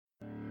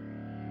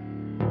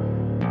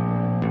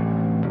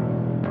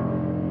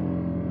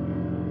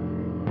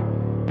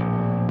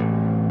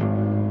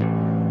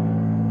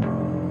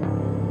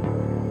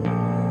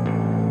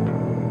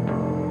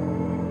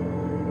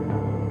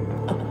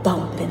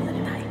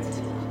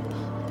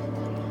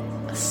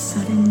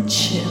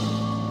chill,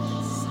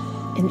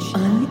 an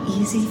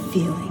uneasy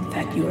feeling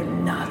that you're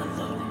not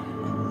alone.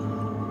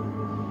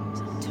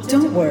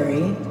 Don't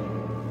worry,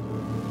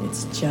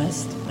 it's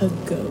just a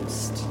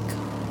ghost.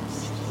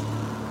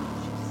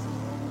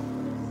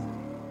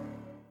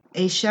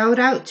 A shout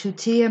out to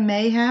Tia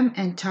Mayhem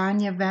and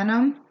Tanya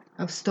Venom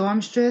of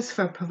Stormstress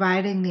for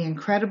providing the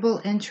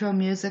incredible intro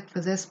music for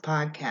this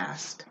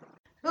podcast.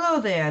 Hello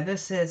there,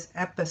 this is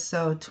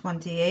episode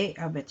 28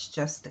 of It's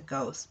Just a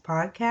Ghost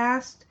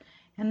podcast,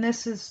 and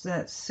this is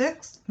the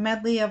 6th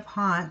Medley of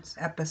Haunts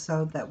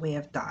episode that we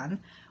have done,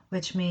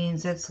 which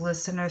means it's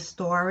listener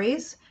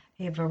stories,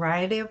 a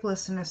variety of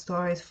listener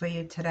stories for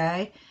you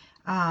today.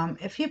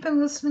 If you've been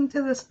listening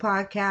to this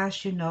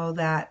podcast, you know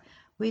that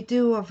we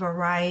do a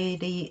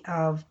variety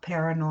of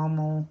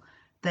paranormal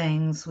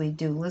things. We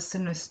do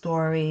listener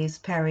stories.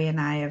 Perry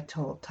and I have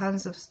told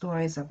tons of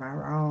stories of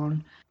our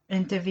own,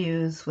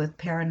 interviews with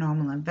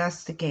paranormal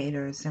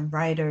investigators and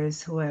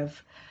writers who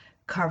have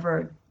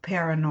covered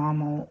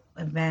paranormal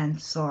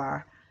events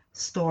or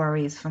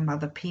stories from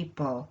other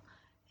people.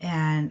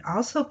 And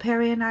also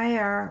Perry and I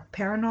are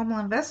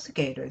paranormal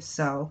investigators,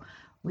 so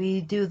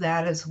we do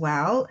that as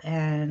well.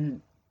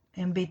 And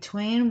in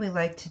between, we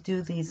like to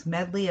do these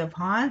medley of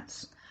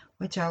haunts,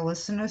 which are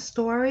listener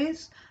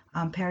stories.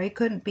 Perry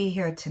couldn't be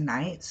here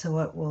tonight, so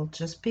it will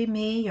just be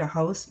me, your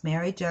host,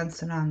 Mary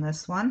Jensen, on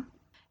this one.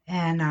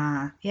 And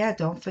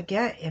don't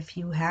forget, if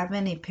you have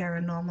any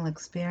paranormal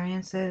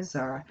experiences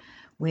or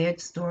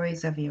weird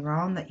stories of your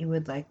own that you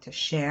would like to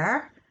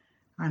share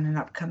on an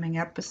upcoming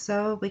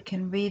episode, we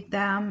can read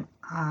them.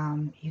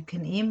 You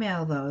can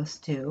email those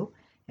to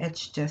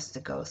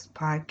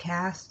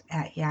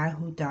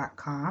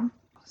itsjustaghostpodcast@yahoo.com.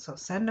 So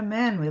send them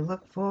in. We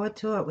look forward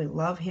to it. We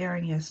love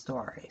hearing your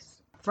stories.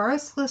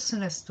 First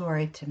listener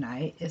story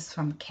tonight is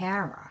from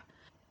Kara,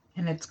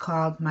 and it's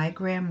called My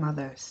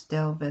Grandmother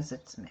Still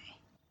Visits Me.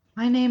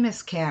 My name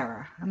is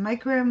Kara, and my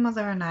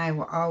grandmother and I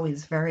were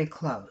always very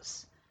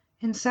close.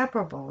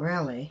 Inseparable,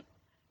 really.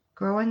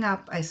 Growing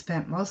up, I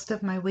spent most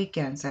of my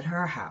weekends at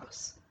her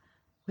house.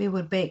 We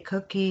would bake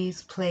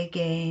cookies, play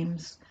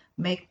games,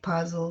 make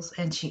puzzles,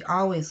 and she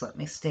always let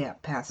me stay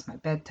up past my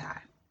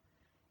bedtime.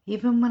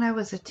 Even when I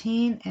was a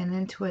teen and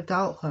into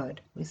adulthood,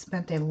 we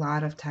spent a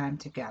lot of time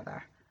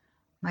together.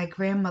 My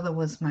grandmother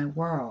was my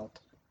world,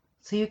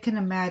 so you can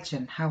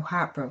imagine how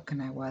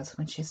heartbroken I was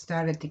when she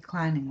started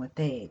declining with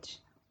age.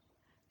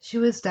 She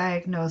was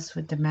diagnosed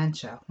with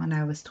dementia when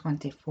I was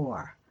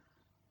 24.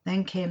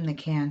 Then came the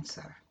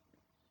cancer.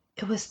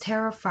 It was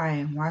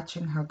terrifying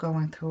watching her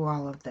going through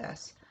all of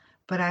this,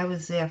 but I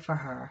was there for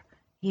her,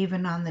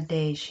 even on the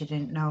days she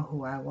didn't know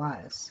who I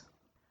was.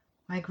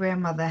 My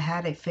grandmother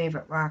had a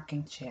favorite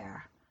rocking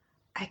chair.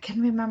 I can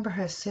remember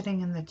her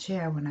sitting in the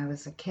chair when I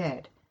was a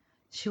kid.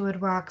 She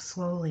would rock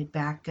slowly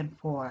back and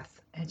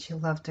forth, and she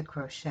loved to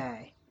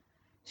crochet.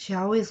 She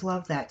always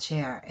loved that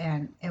chair,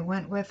 and it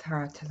went with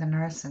her to the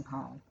nursing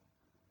home.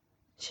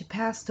 She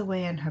passed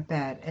away in her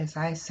bed as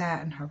I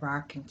sat in her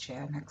rocking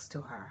chair next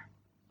to her.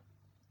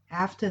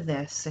 After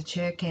this, the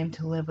chair came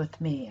to live with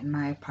me in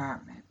my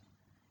apartment.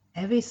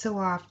 Every so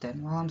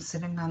often, while I'm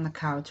sitting on the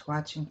couch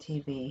watching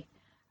TV,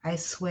 I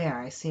swear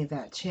I see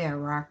that chair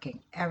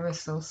rocking ever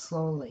so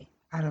slowly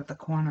out of the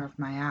corner of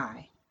my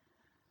eye.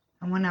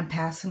 And when I'm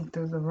passing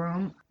through the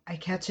room, I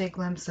catch a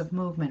glimpse of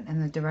movement in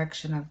the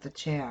direction of the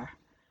chair.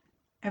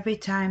 Every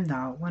time,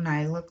 though, when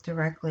I look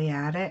directly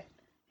at it,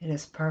 it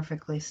is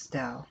perfectly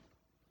still.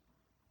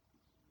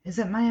 Is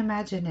it my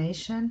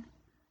imagination?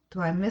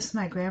 Do I miss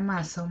my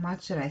grandma so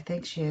much that I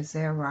think she is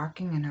there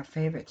rocking in her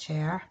favorite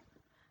chair?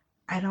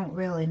 I don't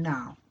really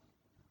know,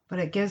 but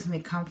it gives me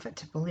comfort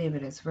to believe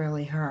it is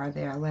really her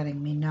there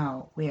letting me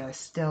know we are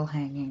still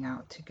hanging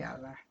out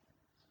together.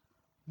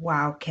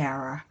 Wow,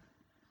 Kara.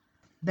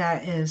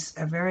 That is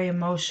a very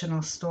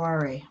emotional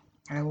story.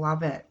 I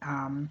love it.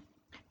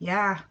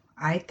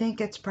 I think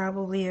it's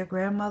probably your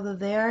grandmother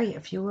there.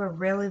 If you were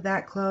really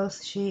that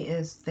close, she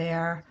is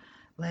there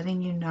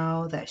letting you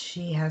know that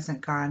she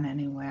hasn't gone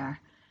anywhere.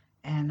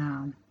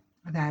 And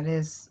that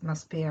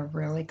must be a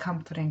really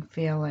comforting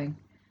feeling.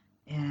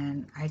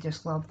 And I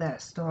just love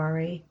that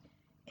story.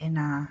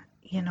 And,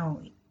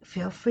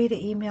 feel free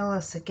to email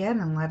us again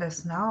and let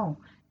us know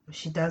if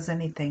she does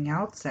anything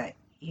else that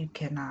you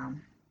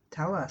can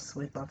tell us.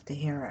 We'd love to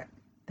hear it.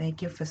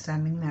 Thank you for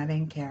sending that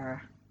in,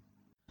 Kara.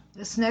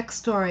 This next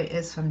story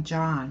is from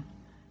John.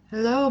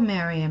 Hello,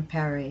 Mary and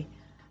Perry.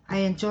 I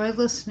enjoy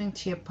listening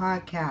to your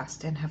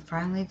podcast and have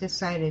finally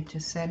decided to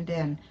send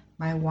in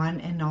my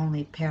one and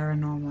only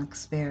paranormal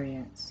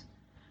experience.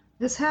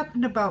 This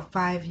happened about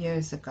 5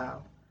 years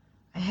ago.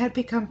 I had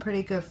become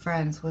pretty good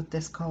friends with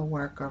this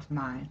co-worker of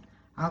mine.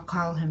 I'll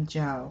call him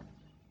Joe.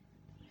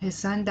 His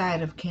son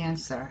died of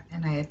cancer,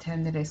 and I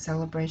attended a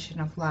celebration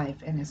of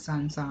life in his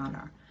son's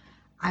honor.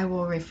 I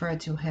will refer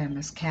to him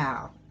as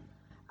Cal.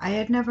 I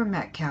had never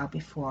met Cal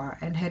before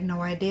and had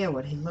no idea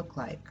what he looked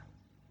like.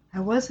 I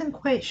wasn't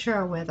quite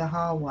sure where the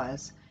hall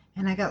was,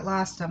 and I got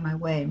lost on my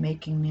way,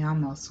 making me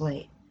almost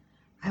late.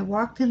 I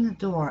walked in the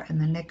door in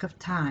the nick of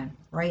time,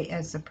 right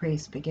as the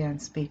priest began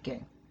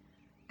speaking.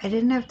 I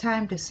didn't have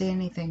time to say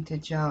anything to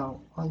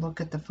Joe or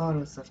look at the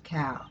photos of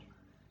Cal.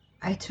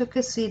 I took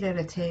a seat at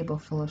a table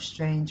full of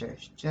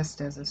strangers just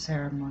as the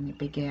ceremony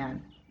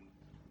began.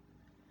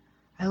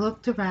 I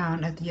looked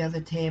around at the other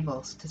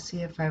tables to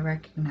see if I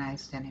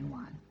recognized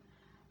anyone.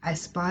 I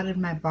spotted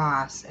my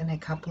boss and a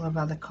couple of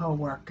other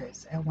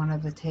co-workers at one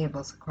of the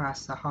tables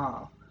across the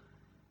hall.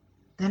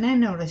 Then I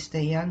noticed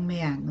a young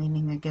man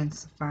leaning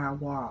against the far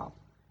wall.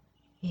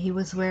 He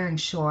was wearing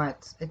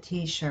shorts, a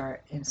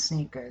t-shirt, and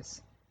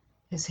sneakers.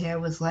 His hair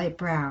was light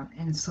brown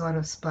and sort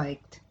of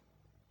spiked.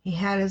 He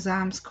had his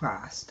arms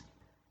crossed.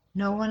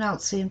 No one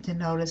else seemed to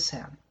notice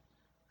him.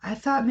 I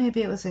thought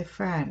maybe it was a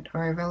friend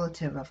or a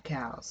relative of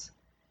Cal's.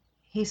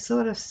 He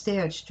sort of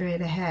stared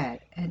straight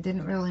ahead and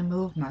didn't really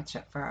move much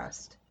at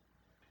first.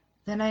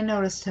 Then I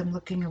noticed him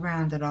looking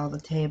around at all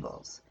the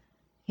tables.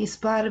 He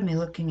spotted me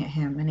looking at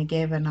him and he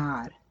gave a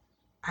nod.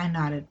 I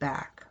nodded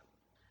back.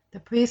 The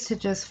priest had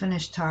just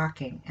finished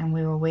talking and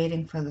we were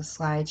waiting for the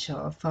slideshow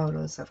of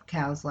photos of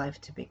Cal's life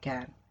to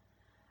begin.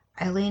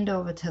 I leaned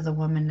over to the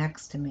woman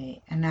next to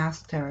me and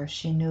asked her if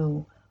she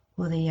knew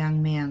who the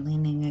young man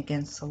leaning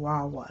against the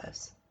wall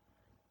was.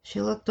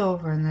 She looked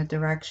over in the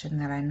direction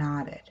that I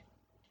nodded.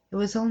 It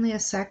was only a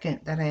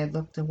second that I had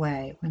looked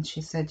away when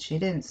she said she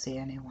didn't see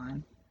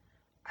anyone.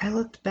 I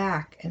looked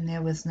back and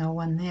there was no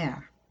one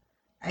there.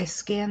 I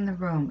scanned the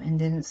room and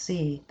didn't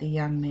see the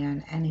young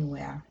man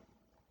anywhere.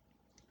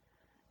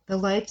 The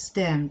lights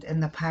dimmed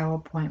and the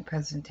PowerPoint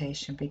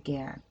presentation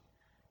began.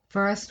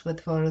 First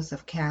with photos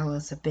of Cal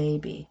as a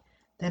baby,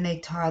 then a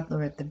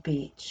toddler at the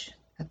beach,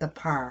 at the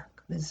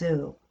park, the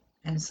zoo,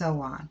 and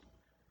so on.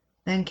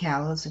 Then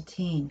Cal as a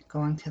teen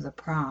going to the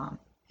prom,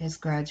 his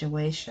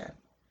graduation.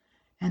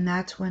 And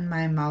that's when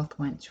my mouth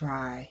went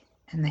dry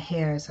and the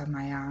hairs on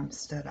my arms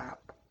stood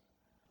up.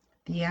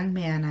 The young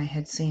man I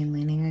had seen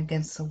leaning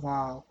against the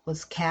wall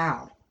was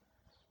Cal.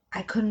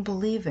 I couldn't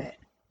believe it.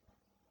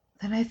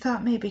 Then I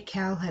thought maybe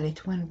Cal had a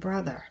twin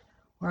brother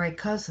or a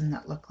cousin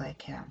that looked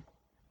like him.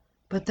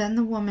 But then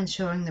the woman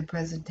showing the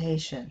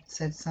presentation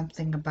said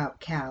something about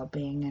Cal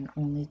being an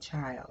only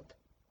child.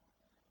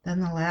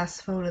 Then the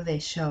last photo they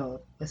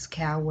showed was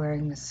Cal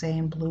wearing the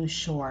same blue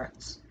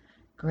shorts,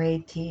 gray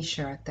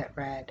t-shirt that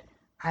read,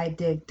 "I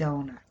dig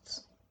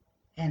donuts,"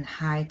 and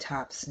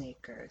high-top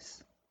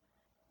sneakers.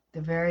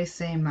 The very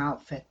same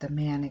outfit the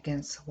man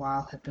against the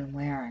wall had been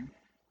wearing.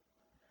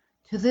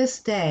 To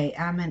this day,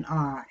 I'm in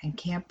awe and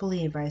can't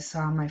believe I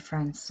saw my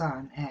friend's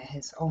son at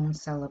his own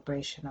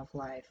celebration of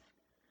life.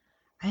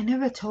 I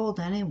never told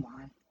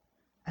anyone.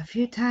 A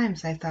few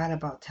times I thought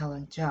about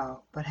telling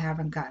Joe, but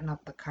haven't gotten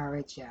up the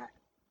courage yet.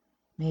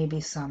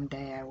 Maybe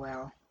someday I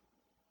will.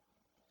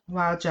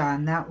 Wow,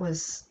 John, that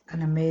was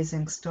an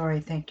amazing story.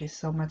 Thank you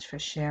so much for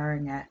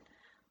sharing it.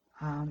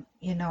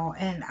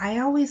 And I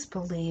always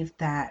believed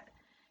that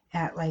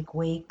at like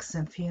wakes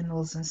and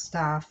funerals and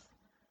stuff,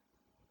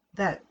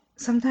 that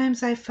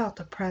sometimes I felt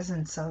the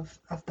presence of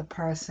the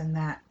person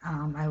that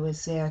I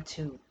was there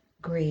to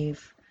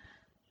grieve.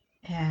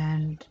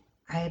 And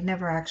I had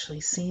never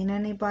actually seen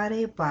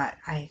anybody, but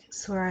I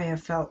swear I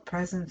have felt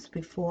presence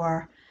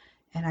before.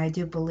 And I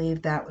do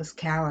believe that was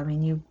Cal. I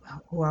mean,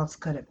 who else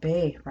could it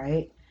be,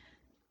 right?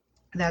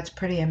 That's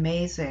pretty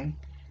amazing.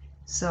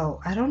 So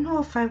I don't know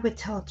if I would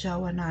tell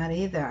Joe or not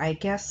either. I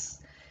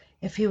guess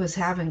if he was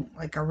having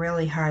like a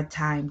really hard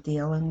time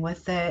dealing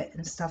with it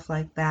and stuff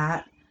like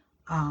that,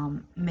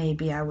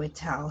 maybe I would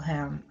tell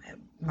him. It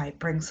might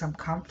bring some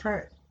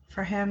comfort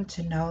for him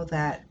to know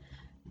that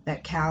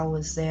Cal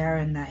was there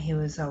and that he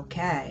was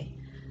okay.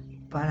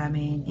 But I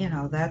mean,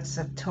 that's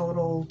a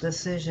total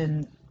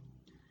decision.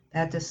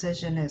 That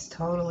decision is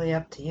totally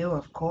up to you,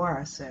 of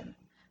course, and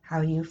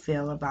how you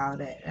feel about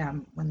it.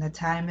 When the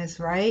time is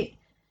right,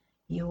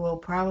 you will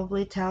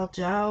probably tell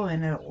Joe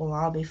and it will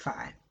all be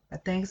fine.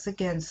 But thanks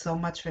again so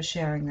much for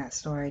sharing that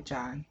story,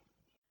 John.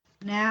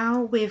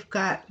 Now we've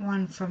got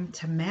one from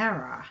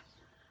Tamara.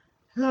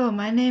 Hello,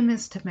 my name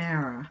is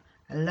Tamara.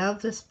 I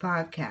love this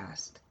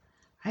podcast.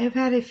 I have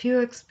had a few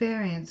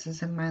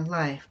experiences in my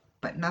life,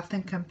 but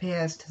nothing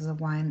compares to the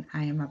one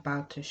I am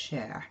about to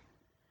share.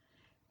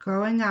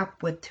 Growing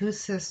up with 2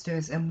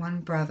 sisters and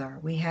 1 brother,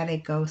 we had a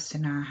ghost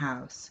in our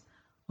house.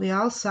 We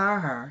all saw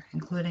her,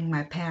 including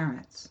my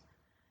parents.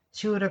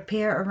 She would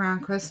appear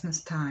around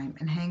Christmas time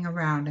and hang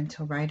around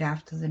until right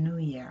after the New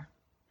Year.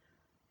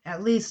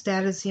 At least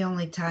that is the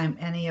only time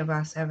any of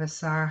us ever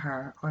saw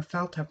her or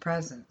felt her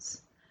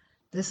presence.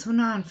 This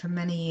went on for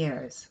many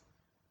years.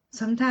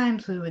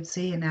 Sometimes we would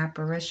see an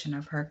apparition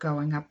of her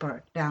going up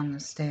or down the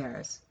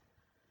stairs.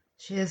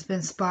 She has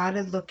been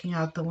spotted looking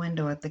out the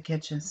window at the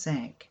kitchen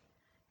sink.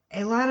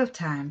 A lot of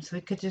times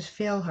we could just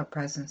feel her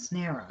presence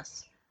near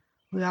us.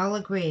 We all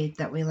agreed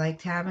that we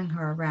liked having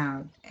her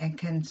around and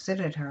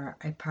considered her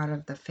a part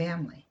of the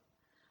family.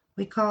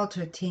 We called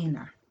her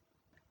Tina.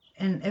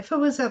 And if it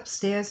was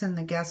upstairs in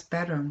the guest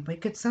bedroom, we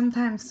could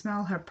sometimes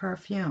smell her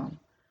perfume,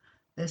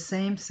 the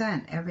same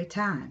scent every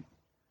time.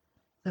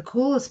 The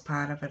coolest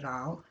part of it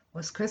all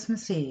was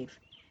Christmas Eve.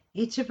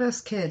 Each of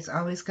us kids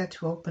always got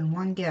to open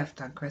 1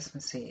 gift on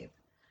Christmas Eve.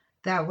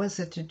 That was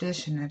a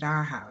tradition at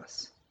our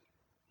house.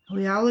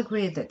 We all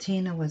agreed that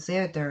Tina was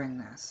there during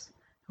this.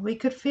 We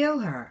could feel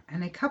her,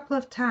 and a couple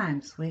of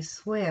times we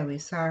swear we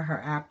saw her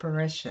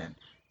apparition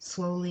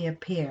slowly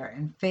appear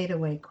and fade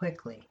away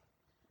quickly.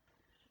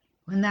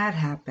 When that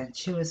happened,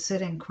 she was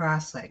sitting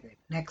cross-legged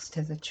next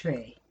to the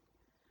tree.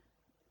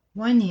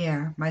 One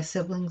year, my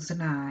siblings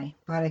and I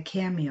bought a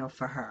cameo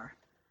for her,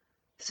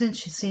 since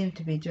she seemed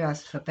to be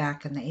dressed for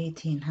back in the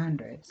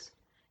 1800s,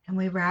 and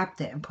we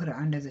wrapped it and put it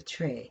under the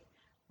tree,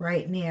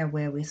 right near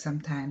where we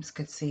sometimes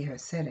could see her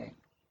sitting.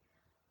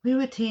 We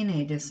were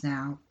teenagers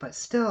now, but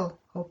still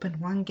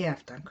opened one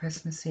gift on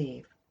Christmas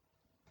Eve.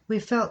 We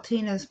felt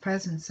Tina's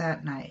presence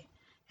that night,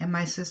 and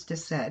my sister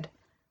said,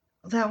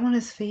 "That one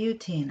is for you,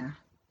 Tina,"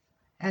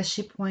 as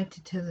she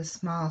pointed to the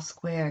small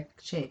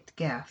square-shaped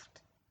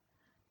gift.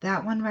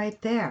 "That one right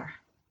there."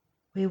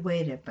 We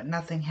waited, but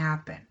nothing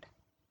happened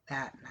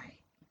that night.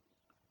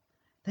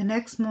 The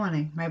next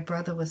morning my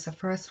brother was the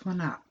first one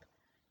up.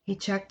 He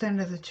checked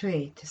under the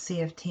tree to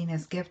see if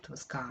Tina's gift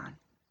was gone.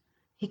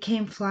 He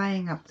came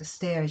flying up the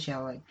stairs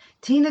yelling,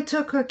 "Tina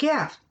took her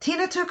gift!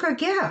 Tina took her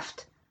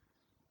gift!"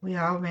 We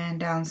all ran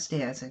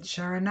downstairs, and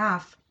sure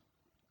enough,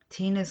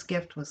 Tina's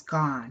gift was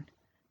gone,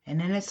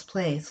 and in its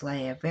place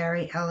lay a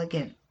very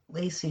elegant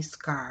lacy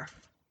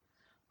scarf.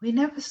 We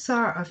never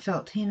saw or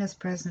felt Tina's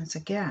presence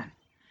again.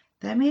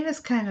 That made us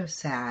kind of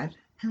sad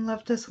and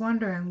left us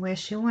wondering where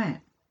she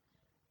went.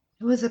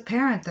 It was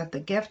apparent that the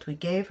gift we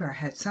gave her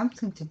had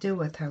something to do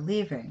with her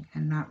leaving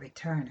and not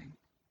returning.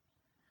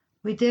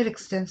 We did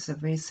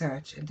extensive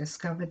research and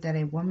discovered that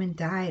a woman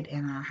died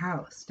in our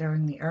house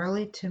during the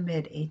early to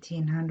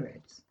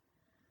mid-1800s.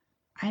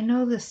 I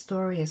know this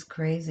story is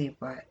crazy,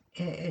 but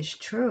it is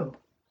true.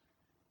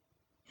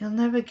 You'll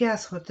never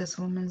guess what this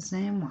woman's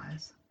name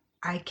was.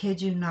 I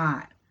kid you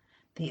not.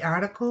 The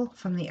article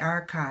from the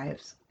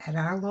archives at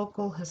our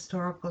local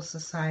historical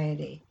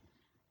society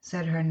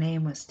said her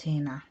name was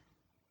Tina.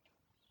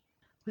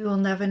 We will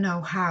never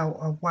know how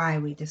or why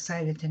we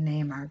decided to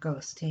name our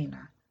ghost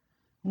Tina.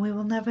 We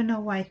will never know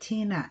why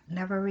Tina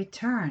never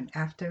returned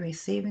after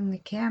receiving the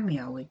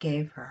cameo we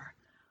gave her,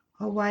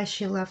 or why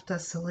she left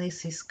us the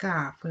lacy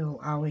scarf we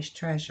will always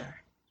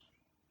treasure.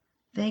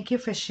 Thank you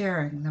for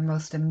sharing the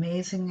most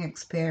amazing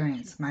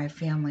experience my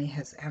family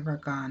has ever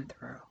gone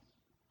through.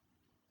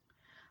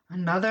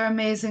 Another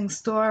amazing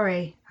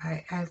story.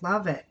 I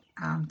love it,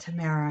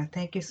 Tamara.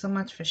 Thank you so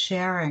much for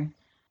sharing.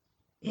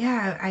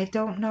 Yeah, I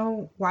don't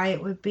know why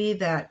it would be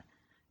that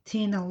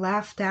Tina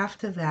left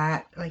after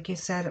that. Like you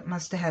said, it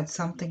must have had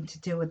something to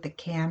do with the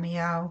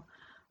cameo.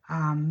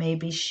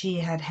 Maybe she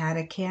had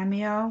a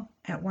cameo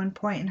at one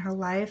point in her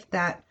life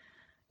that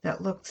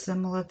looked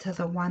similar to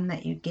the one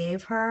that you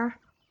gave her,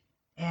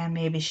 and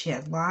maybe she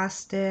had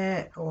lost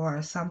it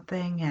or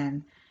something,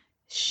 and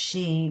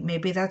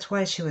maybe that's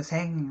why she was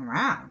hanging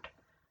around.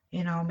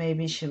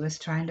 Maybe she was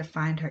trying to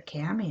find her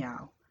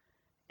cameo,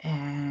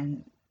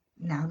 and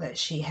now that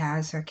she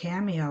has her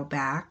cameo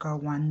back, or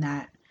one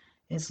that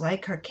is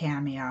like her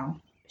cameo,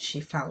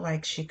 she felt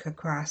like she could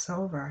cross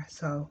over.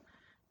 So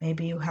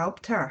maybe you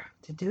helped her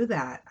to do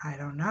that. I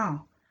don't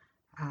know.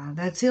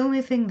 That's the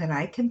only thing that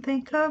I can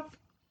think of.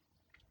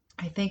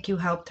 I think you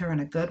helped her in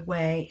a good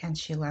way, and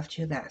she left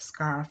you that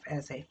scarf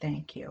as a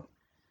thank you.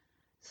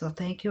 So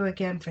thank you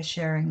again for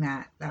sharing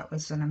that. That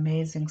was an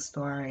amazing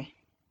story.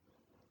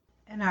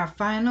 And our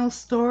final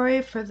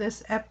story for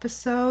this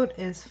episode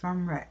is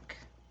from Rick.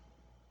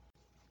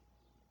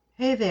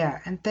 Hey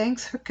there, and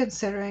thanks for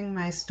considering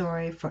my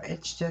story for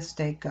It's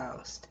Just a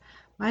Ghost.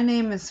 My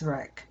name is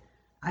Rick.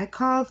 I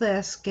call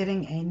this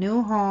getting a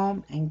new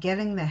home and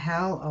getting the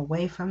hell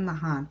away from the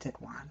haunted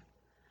one.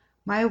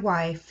 My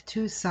wife,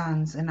 2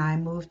 sons, and I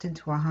moved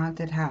into a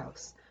haunted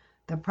house.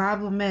 The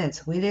problem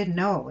is we didn't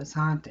know it was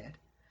haunted.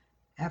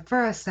 At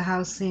first, the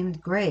house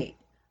seemed great.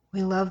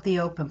 We loved the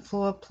open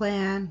floor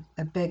plan,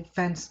 the big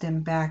fenced-in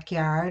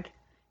backyard.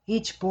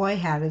 Each boy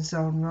had his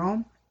own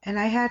room, and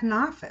I had an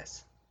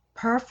office.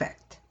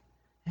 Perfect.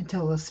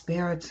 Until the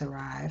spirits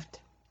arrived.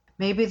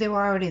 Maybe they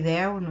were already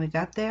there when we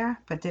got there,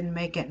 but didn't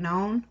make it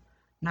known.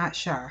 Not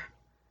sure.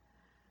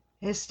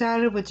 It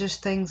started with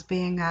just things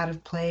being out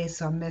of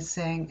place or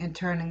missing and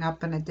turning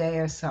up in a day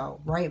or so,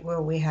 right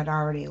where we had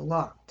already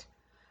looked.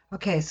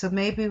 Okay, so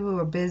maybe we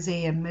were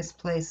busy and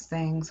misplaced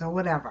things or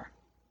whatever.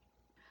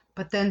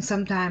 But then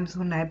sometimes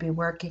when I'd be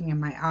working in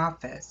my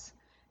office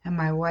and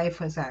my wife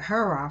was at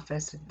her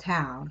office in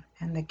town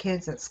and the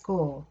kids at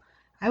school,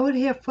 I would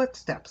hear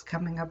footsteps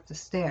coming up the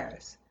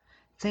stairs,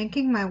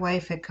 thinking my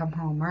wife had come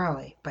home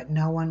early, but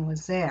no one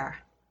was there.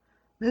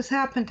 This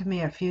happened to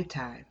me a few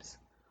times.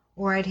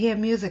 Or I'd hear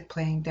music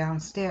playing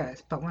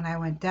downstairs, but when I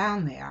went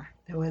down there,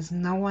 there was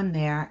no one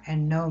there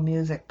and no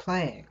music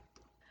playing.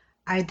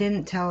 I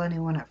didn't tell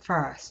anyone at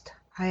first.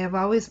 I have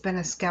always been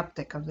a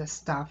skeptic of this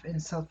stuff,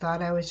 and so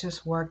thought I was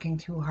just working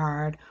too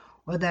hard,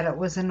 or that it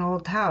was an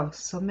old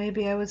house, so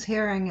maybe I was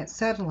hearing it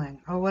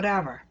settling, or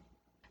whatever.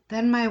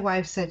 Then my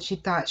wife said she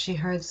thought she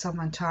heard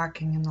someone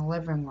talking in the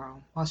living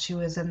room while she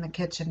was in the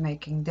kitchen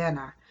making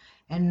dinner,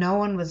 and no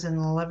one was in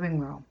the living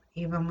room,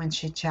 even when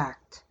she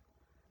checked.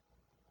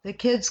 The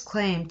kids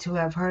claimed to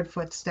have heard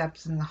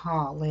footsteps in the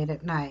hall late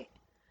at night,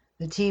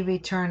 the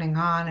TV turning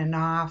on and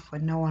off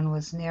when no one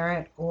was near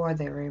it or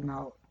the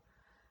remote.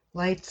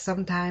 Lights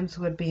sometimes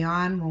would be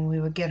on when we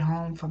would get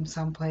home from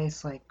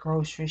someplace like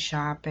grocery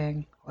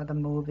shopping or the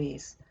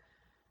movies.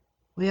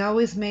 We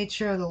always made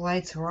sure the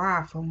lights were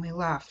off when we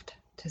left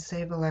to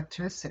save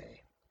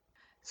electricity.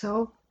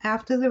 So,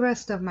 after the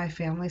rest of my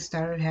family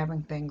started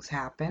having things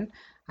happen,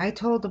 I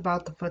told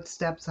about the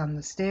footsteps on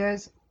the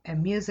stairs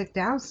and music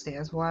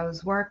downstairs while I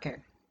was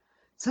working.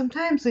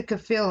 Sometimes we could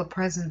feel a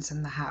presence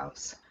in the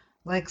house,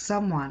 like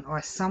someone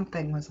or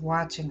something was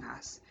watching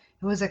us.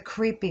 It was a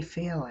creepy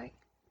feeling.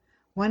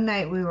 One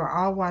night we were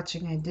all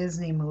watching a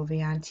Disney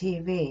movie on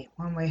TV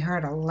when we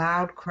heard a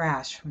loud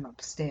crash from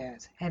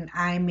upstairs, and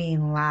I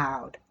mean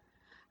loud.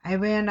 I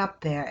ran up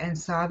there and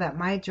saw that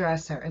my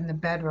dresser in the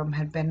bedroom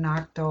had been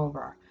knocked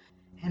over,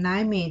 and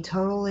I mean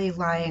totally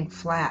lying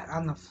flat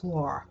on the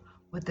floor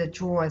with the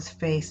drawers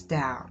face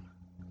down.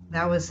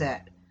 That was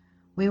it.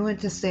 We went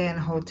to stay in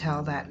a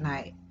hotel that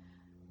night,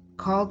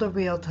 called a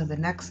realtor the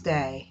next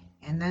day,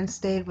 and then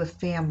stayed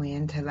with family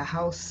until the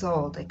house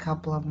sold a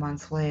couple of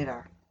months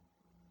later.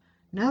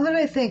 Now that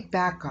I think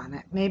back on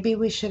it, maybe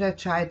we should have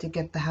tried to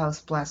get the house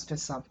blessed or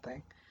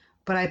something,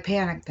 but I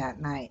panicked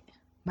that night.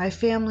 My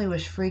family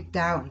was freaked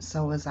out and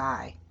so was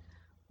I.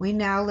 We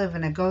now live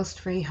in a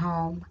ghost-free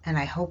home, and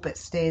I hope it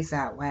stays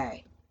that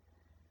way.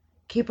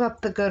 Keep up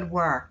the good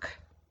work.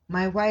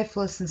 My wife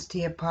listens to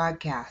your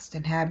podcast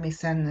and had me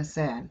send this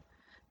in.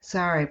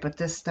 Sorry, but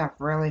this stuff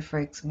really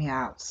freaks me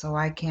out, so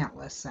I can't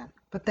listen.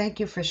 But thank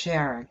you for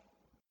sharing.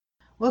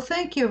 Well,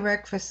 thank you,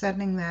 Rick, for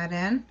sending that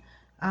in.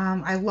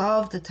 I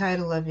love the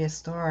title of your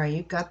story.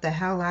 You got the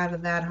hell out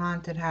of that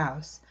haunted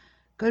house.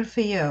 Good for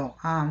you.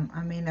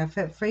 If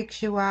it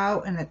freaks you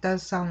out, and it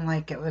does sound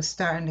like it was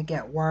starting to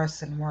get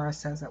worse and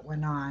worse as it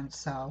went on.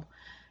 So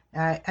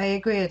I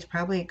agree. It's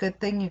probably a good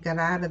thing you got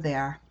out of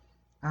there.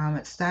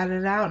 It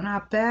started out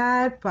not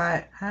bad,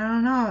 but I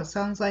don't know. It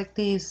sounds like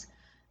these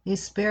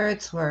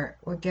spirits were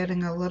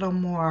getting a little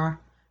more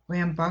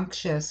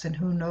rambunctious, and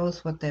who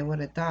knows what they would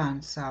have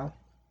done. So.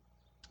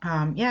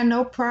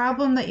 No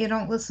problem that you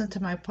don't listen to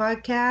my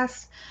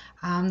podcast.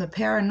 The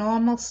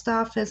paranormal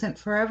stuff isn't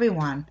for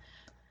everyone.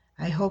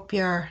 I hope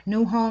your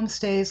new home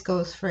stays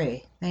ghost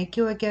free. Thank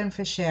you again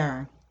for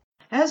sharing.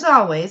 As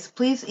always,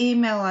 please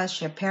email us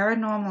your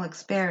paranormal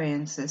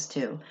experiences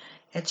to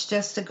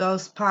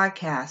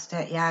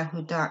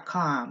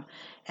itsjustaghost@yahoo.com,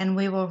 and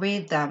we will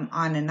read them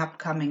on an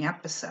upcoming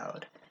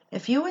episode.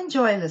 If you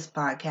enjoy this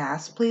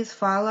podcast, please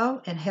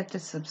follow and hit the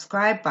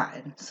subscribe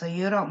button so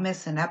you don't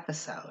miss an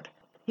episode.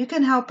 You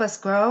can help us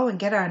grow and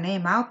get our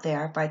name out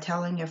there by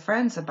telling your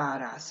friends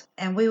about us,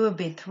 and we would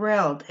be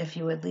thrilled if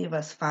you would leave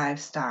us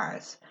 5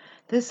 stars.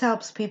 This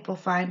helps people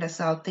find us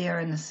out there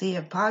in the sea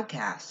of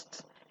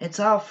podcasts. It's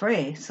all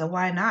free, so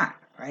why not,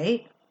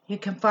 right? You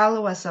can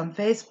follow us on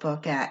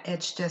Facebook at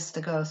It's Just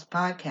a Ghost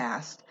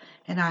Podcast,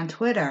 and on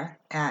Twitter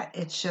at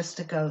It's Just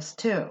a Ghost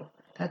 2.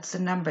 That's the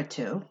number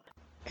 2.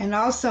 And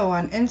also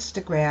on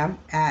Instagram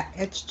at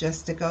It's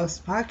Just a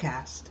Ghost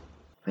Podcast.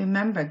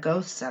 Remember,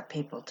 ghosts are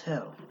people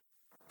too.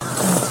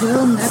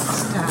 Until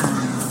next time.